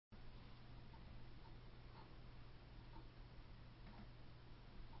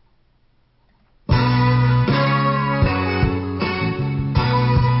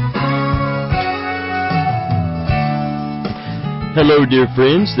Hello, dear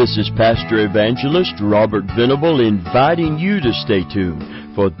friends. This is Pastor Evangelist Robert Venable inviting you to stay tuned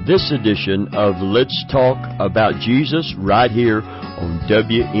for this edition of Let's Talk About Jesus right here on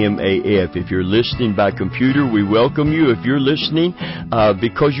WMAF. If you're listening by computer, we welcome you. If you're listening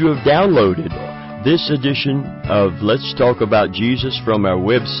because you have downloaded this edition of Let's Talk About Jesus from our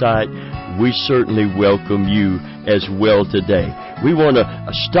website, we certainly welcome you as well today. We want to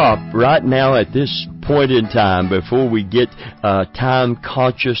stop right now at this point in time before we get time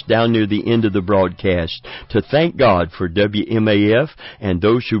conscious down near the end of the broadcast to thank God for WMAF and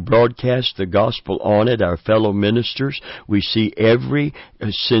those who broadcast the gospel on it, our fellow ministers. We see every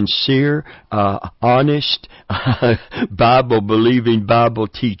sincere, honest, Bible-believing,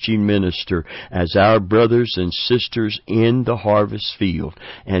 Bible-teaching minister as our brothers and sisters in the harvest field.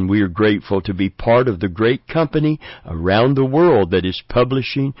 And we are grateful to be part of the great company around the world that is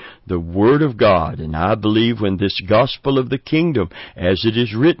publishing the Word of God. And I believe when this gospel of the kingdom, as it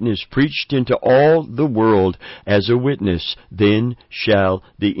is written, is preached into all the world as a witness, then shall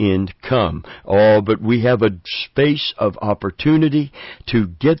the end come. Oh, but we have a space of opportunity to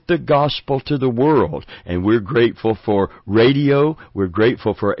get the gospel to the world. And we're grateful for radio. We're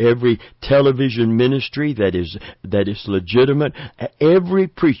grateful for every television ministry that is legitimate. Every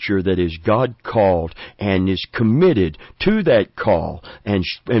preacher that is God called and is committed to that call and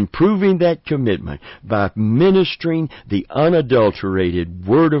proving that commitment by ministering the unadulterated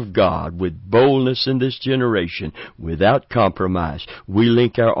Word of God with boldness in this generation without compromise. We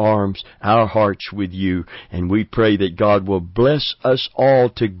link our arms, our hearts with you, and we pray that God will bless us all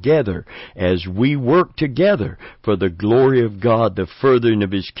together as we work together for the glory of God, the furthering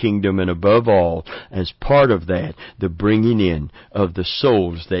of His kingdom, and above all, as part of that, the bringing in of the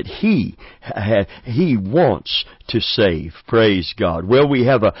souls that He wants to save. Praise God. Well, we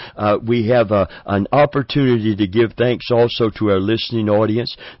have an opportunity to give thanks also to our listening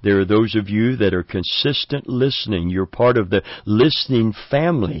audience. There are those of you that are consistent listening. You're part of the listening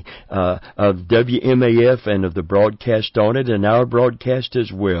family of WMAF and of the broadcast on it and our broadcast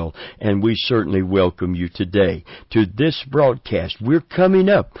as well. And we certainly welcome you today to this broadcast. We're coming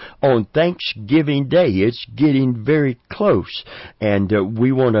up on Thanksgiving Day. It's getting very close. And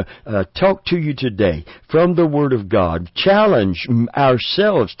we want to talk to you today from the Word of God. Challenge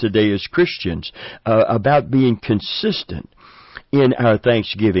ourselves today as Christians about being consistent in our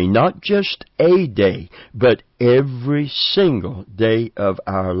Thanksgiving. Not just a day, but every single day of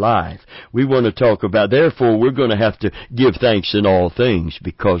our life. We want to talk about, therefore, we're going to have to give thanks in all things,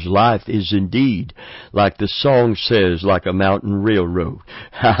 because life is indeed, like the song says, like a mountain railroad.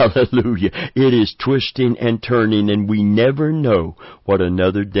 Hallelujah. It is twisting and turning, and we never know what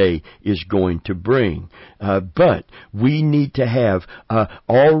another day is going to bring. But we need to have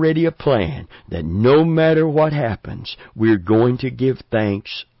already a plan that no matter what happens, we're going to give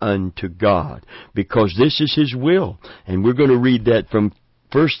thanks unto God, because this is His will. And we're going to read that from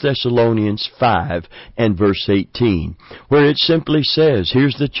 1 Thessalonians 5 and verse 18, where it simply says,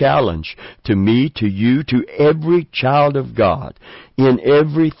 here's the challenge to me, to you, to every child of God. In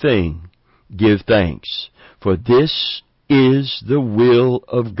everything give thanks, for this is the will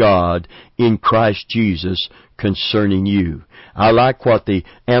of God in Christ Jesus concerning you. I like what the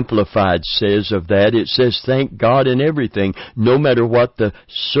Amplified says of that. It says, thank God in everything, no matter what the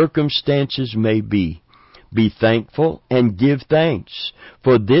circumstances may be. Be thankful and give thanks,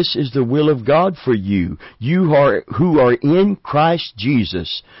 for this is the will of God for you, who are in Christ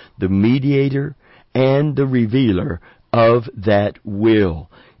Jesus, the mediator and the revealer of that will.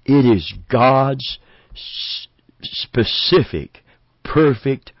 It is God's specific,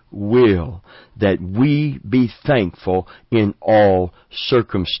 perfect will that we be thankful in all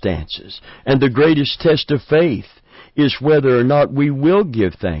circumstances. And the greatest test of faith is whether or not we will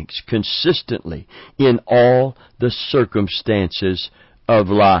give thanks consistently in all the circumstances of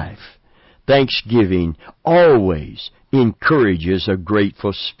life. Thanksgiving always encourages a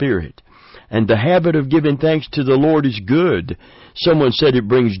grateful spirit. And the habit of giving thanks to the Lord is good. Someone said it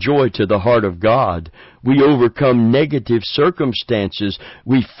brings joy to the heart of God. We overcome negative circumstances.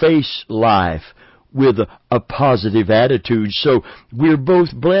 We face life with a positive attitude. So we're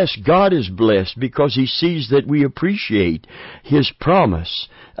both blessed. God is blessed because He sees that we appreciate His promise,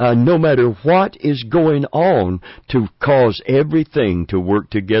 no matter what is going on, to cause everything to work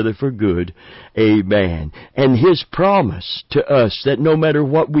together for good. Amen. And His promise to us that no matter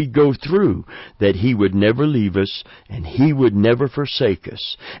what we go through, that He would never leave us and He would never forsake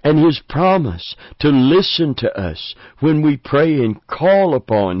us. And His promise to listen to us when we pray and call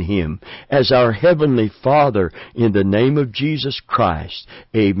upon Him as our Heavenly Father Father, in the name of Jesus Christ.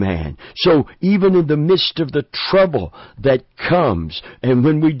 Amen. So even in the midst of the trouble that comes, and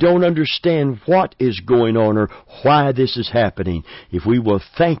when we don't understand what is going on or why this is happening, if we will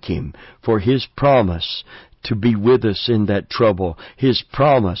thank Him for His promise to be with us in that trouble, His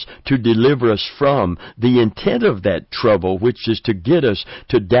promise to deliver us from the intent of that trouble, which is to get us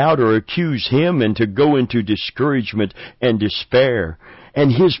to doubt or accuse Him and to go into discouragement and despair, and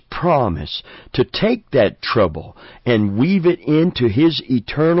His promise to take that trouble and weave it into His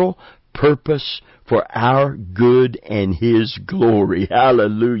eternal purpose for our good and His glory.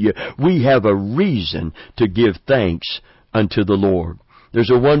 Hallelujah. We have a reason to give thanks unto the Lord.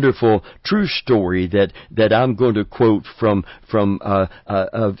 There's a wonderful true story that I'm going to quote from a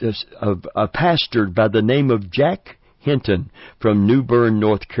pastor by the name of Jack Hinton from New Bern,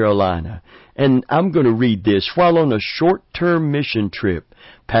 North Carolina. And I'm going to read this. While on a short-term mission trip,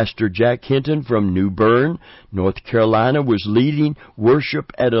 Pastor Jack Hinton from New Bern, North Carolina, was leading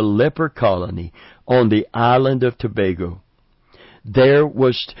worship at a leper colony on the island of Tobago. There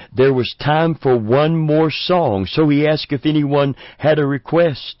was time for one more song, so he asked if anyone had a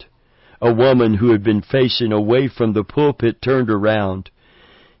request. A woman who had been facing away from the pulpit turned around,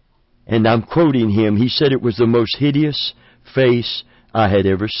 and I'm quoting him. He said it was the most hideous face I had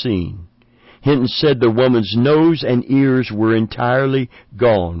ever seen. Hinton said the woman's nose and ears were entirely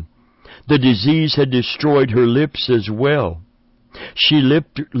gone. The disease had destroyed her lips as well. She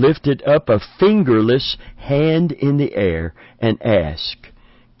lifted up a fingerless hand in the air and asked,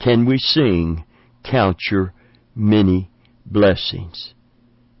 "Can we sing, 'Count Your Many Blessings'?"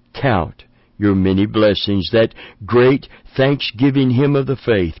 Count your many blessings. That great Thanksgiving hymn of the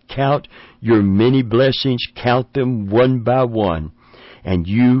faith. Count your many blessings. Count them one by one. And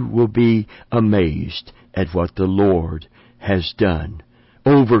you will be amazed at what the Lord has done.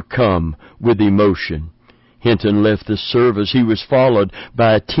 Overcome with emotion, Hinton left the service. He was followed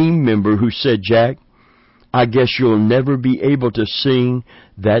by a team member who said, "Jack, I guess you'll never be able to sing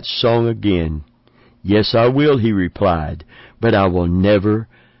that song again." "Yes, I will," he replied, "but I will never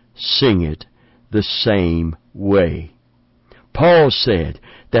sing it the same way." Paul said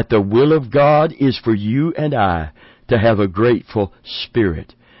that the will of God is for you and I to have a grateful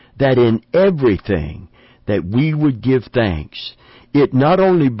spirit, that in everything that we would give thanks. It not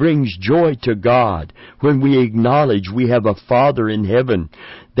only brings joy to God when we acknowledge we have a Father in heaven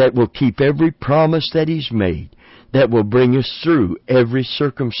that will keep every promise that He's made, that will bring us through every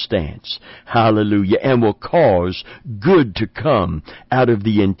circumstance. Hallelujah. And will cause good to come out of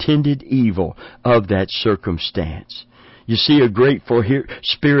the intended evil of that circumstance. You see, a grateful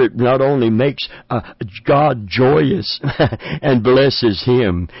spirit not only makes God joyous and blesses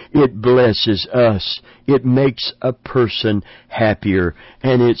Him, it blesses us. It makes a person happier,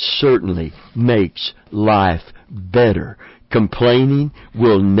 and it certainly makes life better. Complaining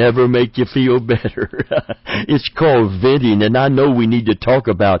will never make you feel better. It's called venting, and I know we need to talk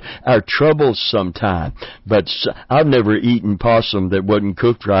about our troubles sometime, but I've never eaten possum that wasn't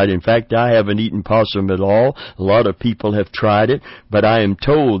cooked right. In fact, I haven't eaten possum at all. A lot of people have tried it, but I am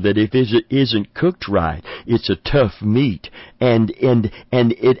told that if it isn't cooked right, it's a tough meat. And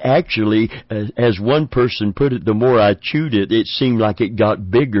it actually, as one person put it, the more I chewed it, it seemed like it got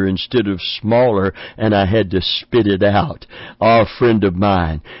bigger instead of smaller, and I had to spit it out. Ah, friend of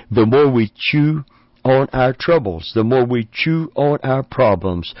mine, the more we chew on our troubles, the more we chew on our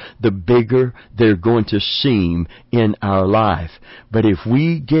problems, the bigger they're going to seem in our life. But if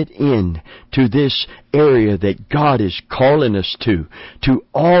we get into this area that God is calling us to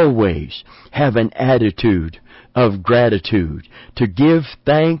always have an attitude of gratitude, to give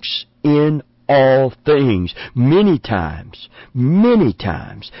thanks in all things. Many times,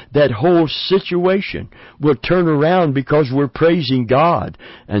 that whole situation will turn around because we're praising God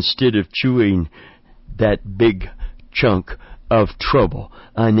instead of chewing that big chunk of trouble.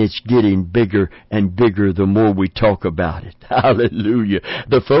 And it's getting bigger and bigger the more we talk about it. Hallelujah.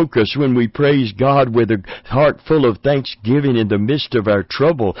 The focus when we praise God with a heart full of thanksgiving in the midst of our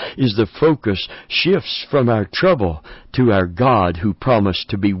trouble is the focus shifts from our trouble to our God who promised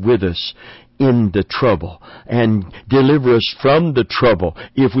to be with us in the trouble and deliver us from the trouble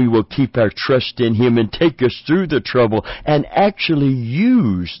if we will keep our trust in Him and take us through the trouble and actually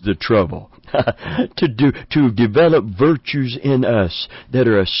use the trouble to develop virtues in us that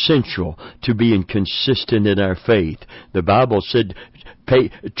are essential to being consistent in our faith. The Bible said,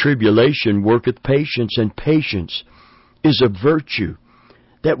 tribulation worketh patience, and patience is a virtue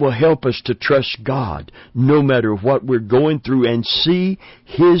that will help us to trust God no matter what we're going through and see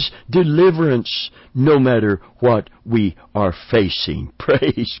His deliverance no matter what we are facing.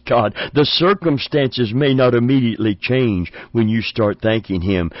 Praise God. The circumstances may not immediately change when you start thanking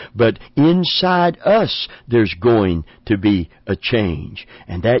Him, but inside us there's going to be a change.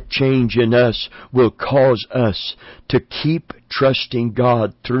 And that change in us will cause us to keep trusting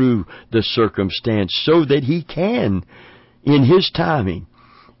God through the circumstance so that He can, in His timing,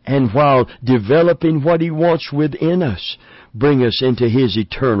 and while developing what He wants within us, bring us into His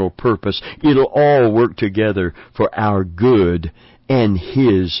eternal purpose. It'll all work together for our good and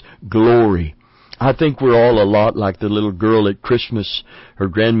His glory. I think we're all a lot like the little girl at Christmas. Her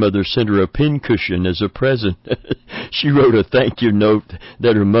grandmother sent her a pincushion as a present. She wrote a thank you note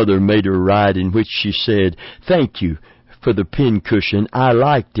that her mother made her write, in which she said, "Thank you for the pincushion. I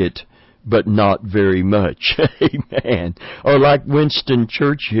liked it, but not very much." Amen. Or like Winston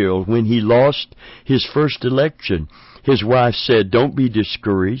Churchill, when he lost his first election, his wife said, "Don't be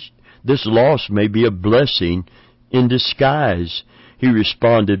discouraged. This loss may be a blessing in disguise." He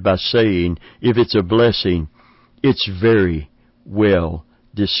responded by saying, "If it's a blessing, it's very well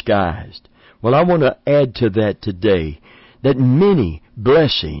disguised." Well, I want to add to that today that many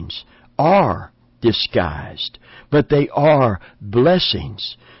blessings are disguised, but they are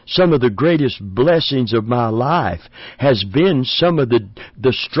blessings. Some of the greatest blessings of my life has been some of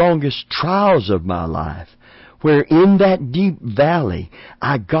the strongest trials of my life, where in that deep valley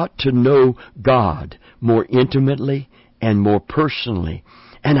I got to know God more intimately and more personally,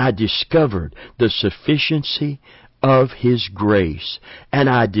 and I discovered the sufficiency of His grace, and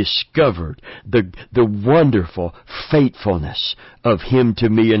I discovered the wonderful faithfulness of Him to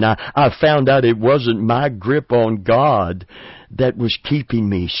me, and I found out it wasn't my grip on God that was keeping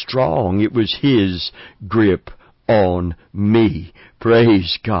me strong. It was His grip on me.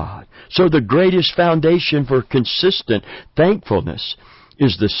 Praise God. So the greatest foundation for consistent thankfulness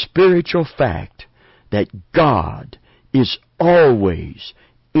is the spiritual fact that God is always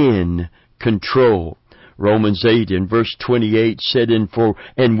in control. Romans 8 in verse 28 said,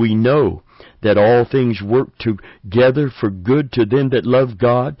 And we know that all things work together for good to them that love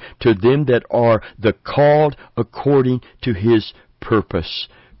God, to them that are the called according to His purpose.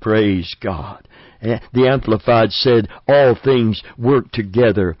 Praise God. The Amplified said, all things work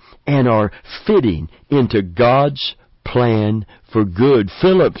together and are fitting into God's plan for good.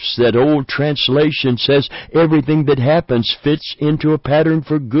 Phillips, that old translation, says everything that happens fits into a pattern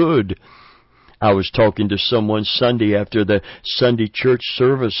for good. I was talking to someone Sunday after the Sunday church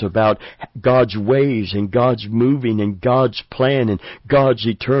service about God's ways and God's moving and God's plan and God's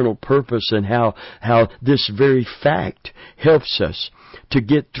eternal purpose, and how this very fact helps us to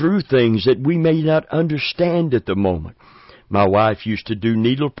get through things that we may not understand at the moment. My wife used to do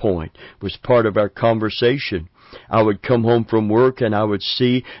needlepoint, was part of our conversation. I would come home from work and I would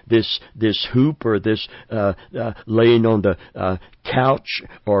see this hoop or this laying on the couch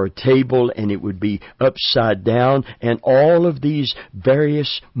or table, and it would be upside down, and all of these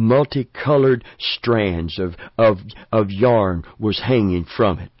various multicolored strands of yarn was hanging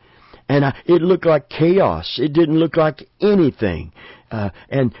from it. And it looked like chaos. It didn't look like anything.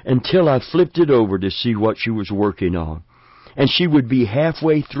 And until I flipped it over to see what she was working on. And she would be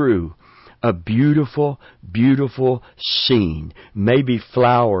halfway through a beautiful, beautiful scene. Maybe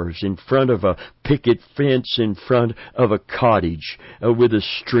flowers in front of a picket fence in front of a cottage with a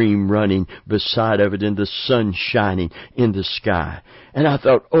stream running beside of it and the sun shining in the sky. And I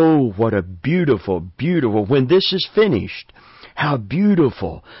thought, oh, what a beautiful, beautiful, when this is finished, how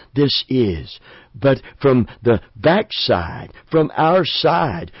beautiful this is. But from the backside, from our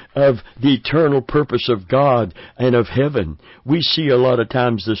side of the eternal purpose of God and of heaven, we see a lot of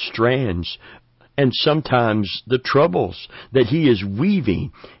times the strands and sometimes the troubles that He is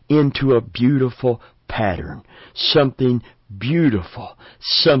weaving into a beautiful pattern. Something beautiful,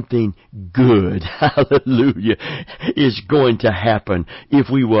 something good, hallelujah, is going to happen if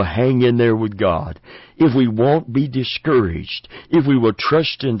we will hang in there with God. If we won't be discouraged, if we will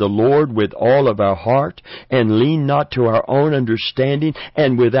trust in the Lord with all of our heart and lean not to our own understanding,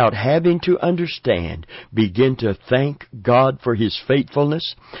 and without having to understand, begin to thank God for His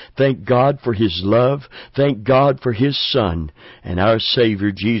faithfulness, thank God for His love, thank God for His Son and our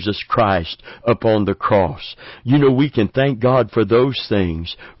Savior Jesus Christ upon the cross. You know, we can thank God for those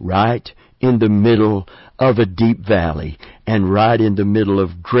things right in the middle of a deep valley and right in the middle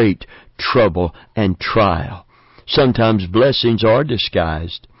of great trouble and trial. Sometimes blessings are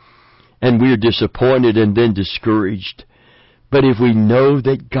disguised and we're disappointed and then discouraged. But if we know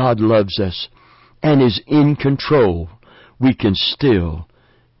that God loves us and is in control, we can still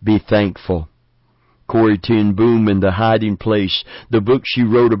Be thankful. Corrie ten Boom in The Hiding Place, the book she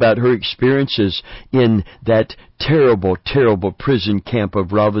wrote about her experiences in that terrible, terrible prison camp of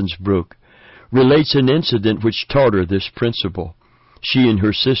Ravensbrück, relates an incident which taught her this principle. She and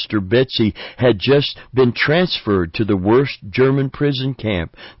her sister Betsy had just been transferred to the worst German prison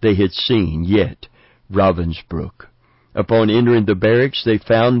camp they had seen yet, Ravensbrück. Upon entering the barracks, they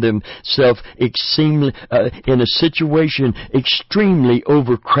found themselves in a situation extremely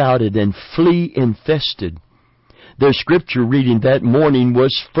overcrowded and flea-infested. Their scripture reading that morning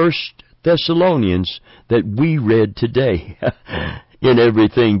was 1 Thessalonians that we read today. In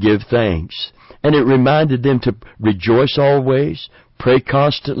everything give thanks. And it reminded them to rejoice always, pray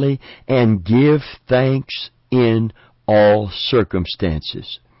constantly, and give thanks in all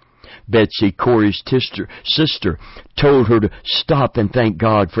circumstances. Betsy, Corrie's sister, told her to stop and thank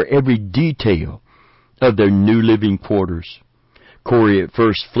God for every detail of their new living quarters. Corrie at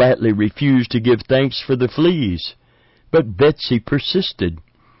first flatly refused to give thanks for the fleas, but Betsy persisted.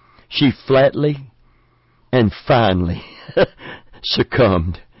 She flatly and finally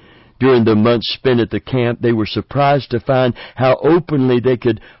succumbed. During the months spent at the camp, they were surprised to find how openly they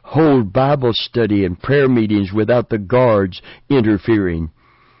could hold Bible study and prayer meetings without the guards interfering.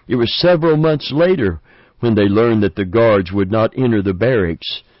 It was several months later when they learned that the guards would not enter the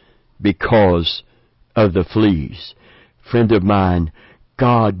barracks because of the fleas. Friend of mine,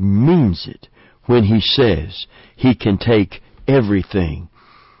 God means it when He says He can take everything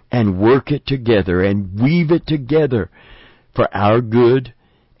and work it together and weave it together for our good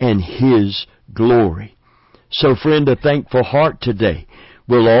and His glory. So, friend, a thankful heart today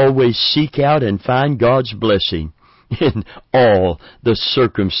will always seek out and find God's blessing in all the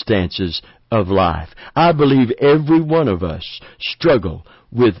circumstances of life. I believe every one of us struggle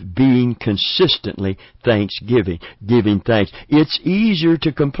with being consistently giving thanks. It's easier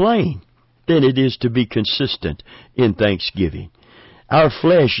to complain than it is to be consistent in thanksgiving. Our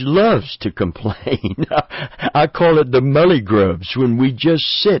flesh loves to complain. I call it the mullygrubs, when we just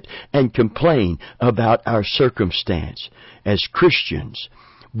sit and complain about our circumstance. As Christians,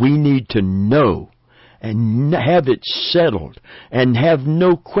 we need to know and have it settled and have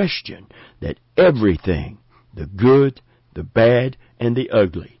no question that everything, the good, the bad, and the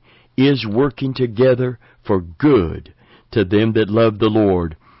ugly, is working together for good to them that love the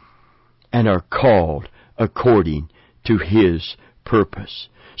Lord and are called according to His purpose.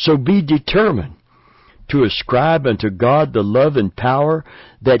 So be determined to ascribe unto God the love and power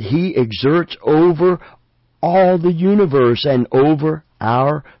that He exerts over all the universe and over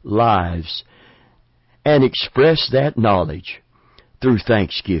our lives, and express that knowledge through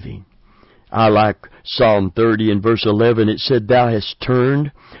thanksgiving. I like Psalm 30 and verse 11. It said, Thou hast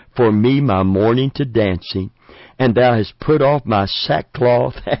turned for me my mourning to dancing, and Thou hast put off my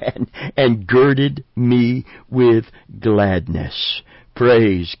sackcloth and girded me with gladness.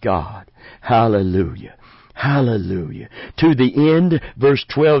 Praise God. Hallelujah. Hallelujah. To the end, verse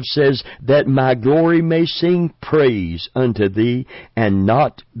 12 says, That my glory may sing praise unto Thee, and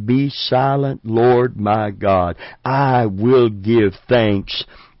not be silent, Lord my God. I will give thanks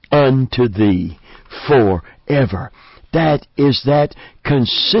unto Thee forever. That is that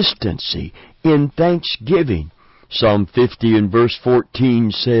consistency in thanksgiving. Psalm 50 and verse 14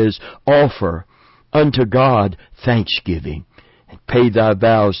 says, Offer unto God thanksgiving, and pay thy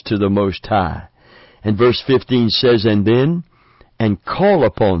vows to the Most High. And verse 15 says, And call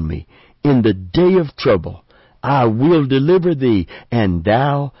upon me in the day of trouble. I will deliver thee, and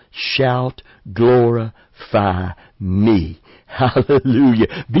thou shalt glorify me.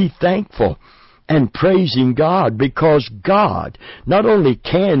 Hallelujah. Be thankful and praising God, because God not only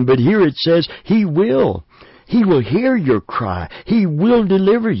can, but here it says He will. He will hear your cry. He will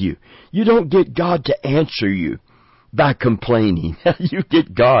deliver you. You don't get God to answer you by complaining. You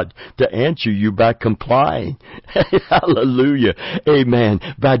get God to answer you by complying. Hallelujah. Amen.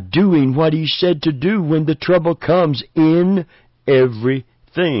 By doing what He said to do when the trouble comes. In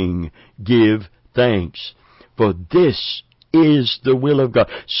everything give thanks, for this is the will of God.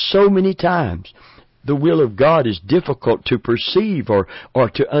 So many times the will of God is difficult to perceive or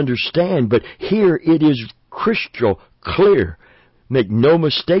to understand, but here it is crystal clear. Make no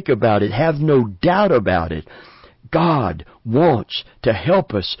mistake about it. Have no doubt about it. God wants to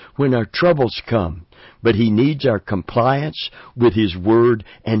help us when our troubles come, but He needs our compliance with His Word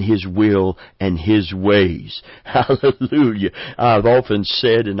and His will and His ways. Hallelujah. I've often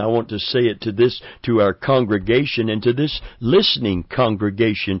said, and I want to say it to our congregation and to this listening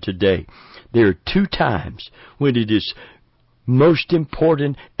congregation today, there are two times when it is most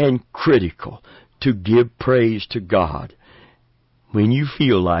important and critical to give praise to God. when you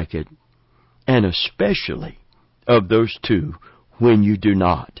feel like it, and especially of those two when you do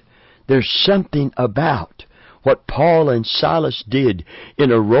not. There's something about what Paul and Silas did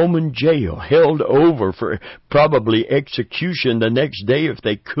in a Roman jail, held over for probably execution the next day if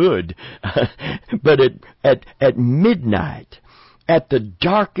they could. But at midnight, at the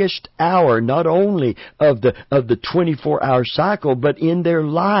darkest hour, not only of the 24-hour cycle, but in their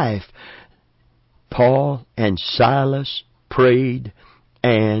life, Paul and Silas prayed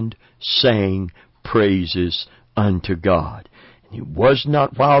and sang praises unto God. It was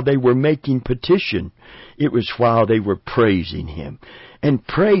not while they were making petition. It was while they were praising Him. And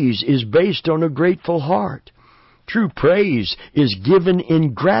praise is based on a grateful heart. True praise is given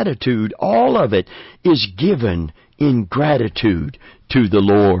in gratitude. All of it is given in gratitude to the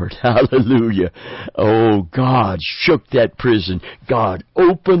Lord. Hallelujah. Oh, God shook that prison. God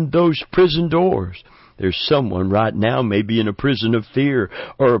opened those prison doors. There's someone right now maybe in a prison of fear,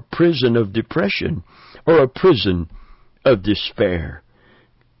 or a prison of depression, or a prison of despair.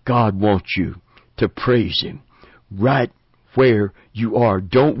 God wants you to praise Him right where you are.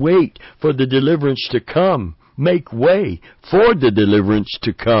 Don't wait for the deliverance to come. Make way for the deliverance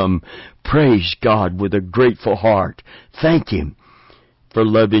to come. Praise God with a grateful heart. Thank Him for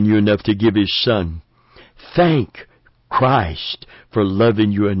loving you enough to give His Son. Thank Christ for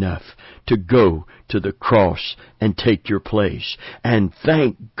loving you enough to go to the cross and take your place. And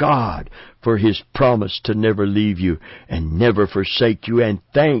thank God for His promise to never leave you and never forsake you. And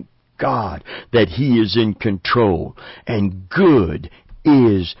thank God that He is in control and good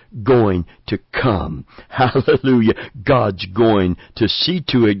is going to come. Hallelujah. God's going to see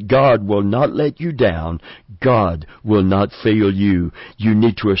to it. God will not let you down. God will not fail you. You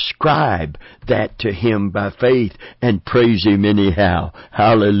need to ascribe that to Him by faith and praise Him anyhow.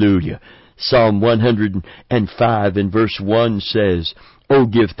 Hallelujah. Psalm 105 and verse 1 says, "Oh,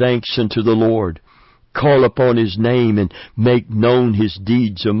 give thanks unto the Lord. Call upon His name and make known His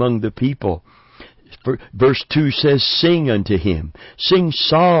deeds among the people." Verse 2 says, "Sing unto Him, sing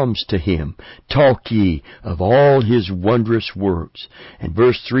psalms to Him, talk ye of all His wondrous works." And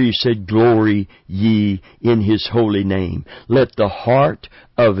verse 3 said, "Glory ye in His holy name. Let the heart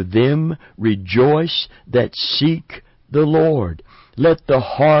of them rejoice that seek the Lord." Let the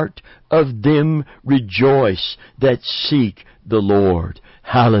heart of them rejoice that seek the Lord.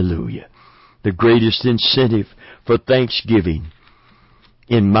 Hallelujah. The greatest incentive for thanksgiving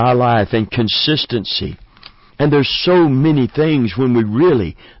in my life and consistency. And there's so many things when we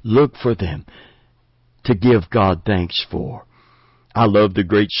really look for them to give God thanks for. I love the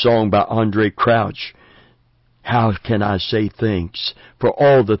great song by Andre Crouch. How can I say thanks for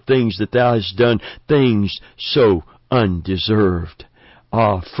all the things that Thou hast done, things so undeserved?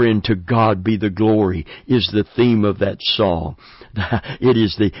 Ah, friend, to God be the glory is the theme of that song. It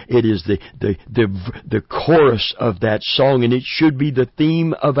is the chorus of that song, and it should be the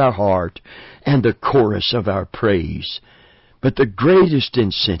theme of our heart and the chorus of our praise. But the greatest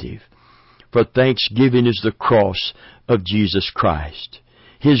incentive for thanksgiving is the cross of Jesus Christ.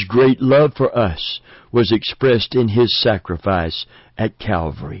 His great love for us was expressed in His sacrifice at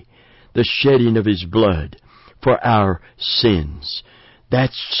Calvary, the shedding of His blood for our sins.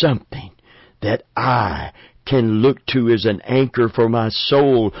 That's something that I can look to as an anchor for my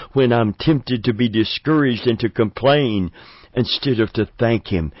soul when I'm tempted to be discouraged and to complain, instead of to thank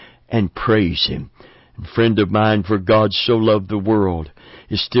Him and praise Him. And friend of mine, for God so loved the world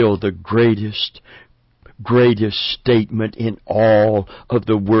is still the greatest statement in all of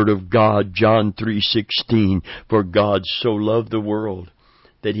the Word of God. John 3:16, "For God so loved the world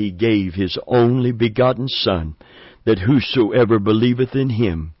that He gave His only begotten Son, that whosoever believeth in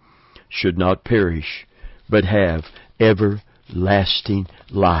Him should not perish, but have everlasting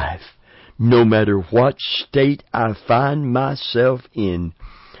life." No matter what state I find myself in,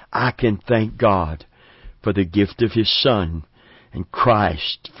 I can thank God for the gift of His Son, and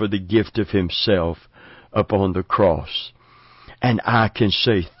Christ for the gift of Himself upon the cross. And I can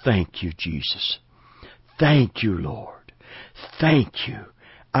say, "Thank you, Jesus. Thank you, Lord. Thank you.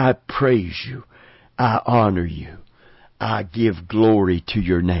 I praise you. I honor you. I give glory to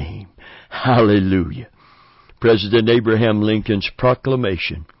your name." Hallelujah. President Abraham Lincoln's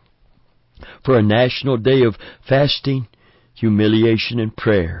proclamation for a national day of fasting, humiliation, and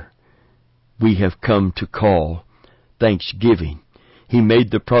prayer, we have come to call Thanksgiving. He made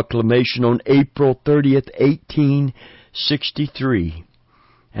the proclamation on April 30th, 1863.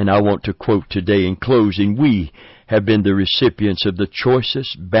 And I want to quote today in closing, "We have been the recipients of the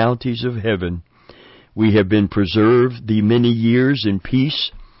choicest bounties of heaven. We have been preserved the many years in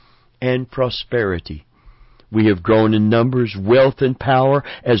peace and prosperity. We have grown in numbers, wealth, and power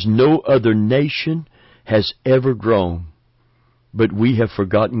as no other nation has ever grown. But we have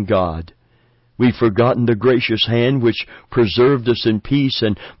forgotten God. We've forgotten the gracious hand which preserved us in peace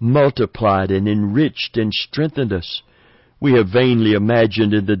and multiplied and enriched and strengthened us. We have vainly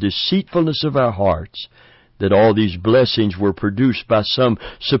imagined in the deceitfulness of our hearts that all these blessings were produced by some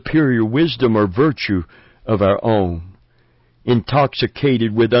superior wisdom or virtue of our own.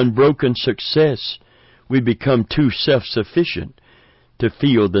 Intoxicated with unbroken success, we become too self-sufficient to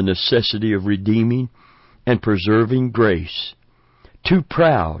feel the necessity of redeeming and preserving grace. Too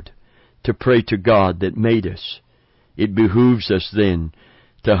proud to pray to God that made us. It behooves us then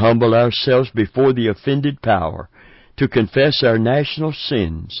to humble ourselves before the offended power, to confess our national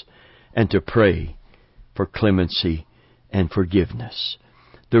sins, and to pray for clemency and forgiveness.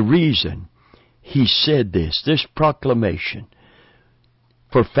 The reason he said this proclamation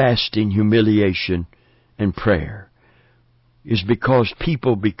for fasting, humiliation, and prayer is because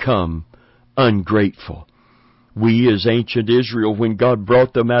people become ungrateful. We, as ancient Israel, when God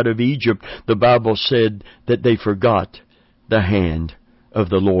brought them out of Egypt, the Bible said that they forgot the hand of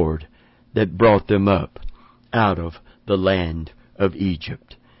the Lord that brought them up out of the land of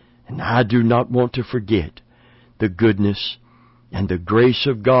Egypt. And I do not want to forget the goodness and the grace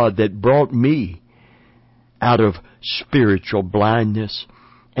of God that brought me out of spiritual blindness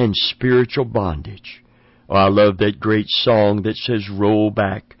and spiritual bondage. Oh, I love that great song that says, roll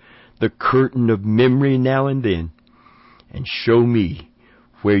back the curtain of memory now and then, and show me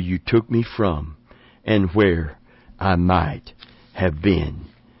where you took me from and where I might have been.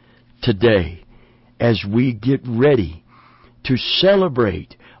 Today, as we get ready to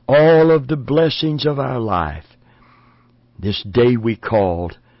celebrate all of the blessings of our life, this day we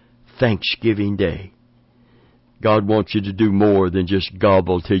called Thanksgiving Day, God wants you to do more than just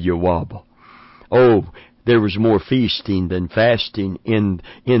gobble till you wobble. Oh, there was more feasting than fasting in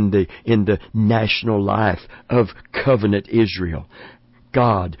the national life of covenant Israel.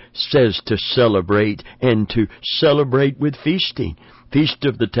 God says to celebrate, and to celebrate with feasting. Feast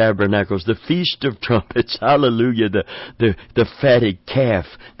of the Tabernacles, the Feast of Trumpets, hallelujah, the fatted calf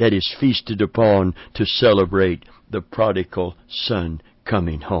that is feasted upon to celebrate the prodigal son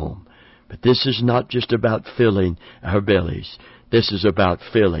coming home. But this is not just about filling our bellies. This is about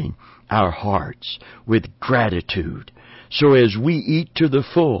filling our hearts with gratitude. So as we eat to the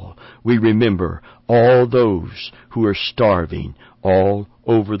full, we remember all those who are starving all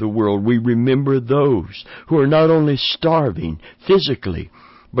over the world. We remember those who are not only starving physically,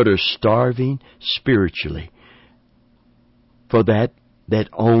 but are starving spiritually. For that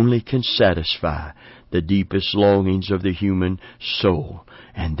only can satisfy the deepest longings of the human soul.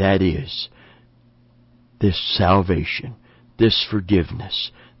 And that is this salvation, this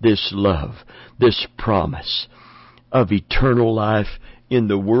forgiveness, this love, this promise of eternal life in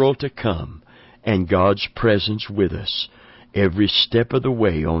the world to come, and God's presence with us every step of the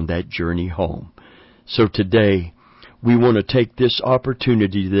way on that journey home. So today, we want to take this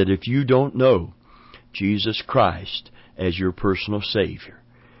opportunity that if you don't know Jesus Christ as your personal Savior,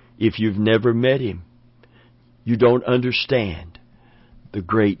 if you've never met Him, you don't understand the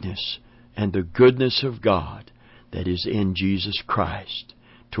greatness and the goodness of God that is in Jesus Christ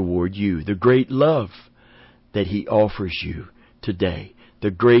toward you, the great love that He offers you today,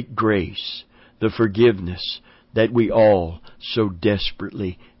 the great grace, the forgiveness that we all so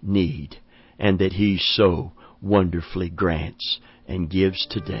desperately need, and that He so wonderfully grants and gives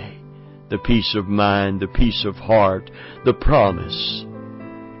today. The peace of mind, the peace of heart, the promise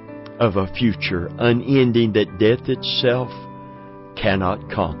of a future unending that death itself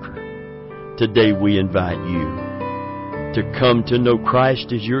cannot conquer. Today we invite you to come to know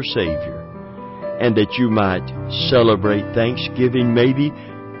Christ as your Savior, and that you might celebrate Thanksgiving maybe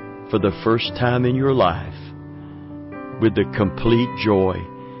for the first time in your life with the complete joy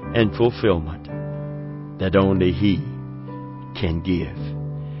and fulfillment that only He can give.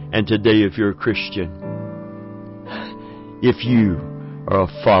 And today, if you're a Christian, if you are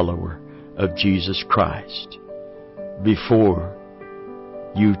a follower of Jesus Christ, before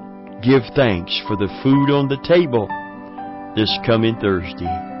you give thanks for the food on the table this coming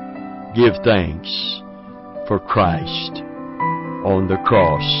Thursday, give thanks for Christ on the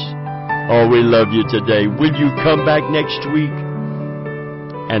cross. Oh, we love you today. Will you come back next week?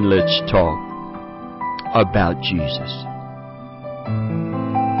 And let's talk about Jesus.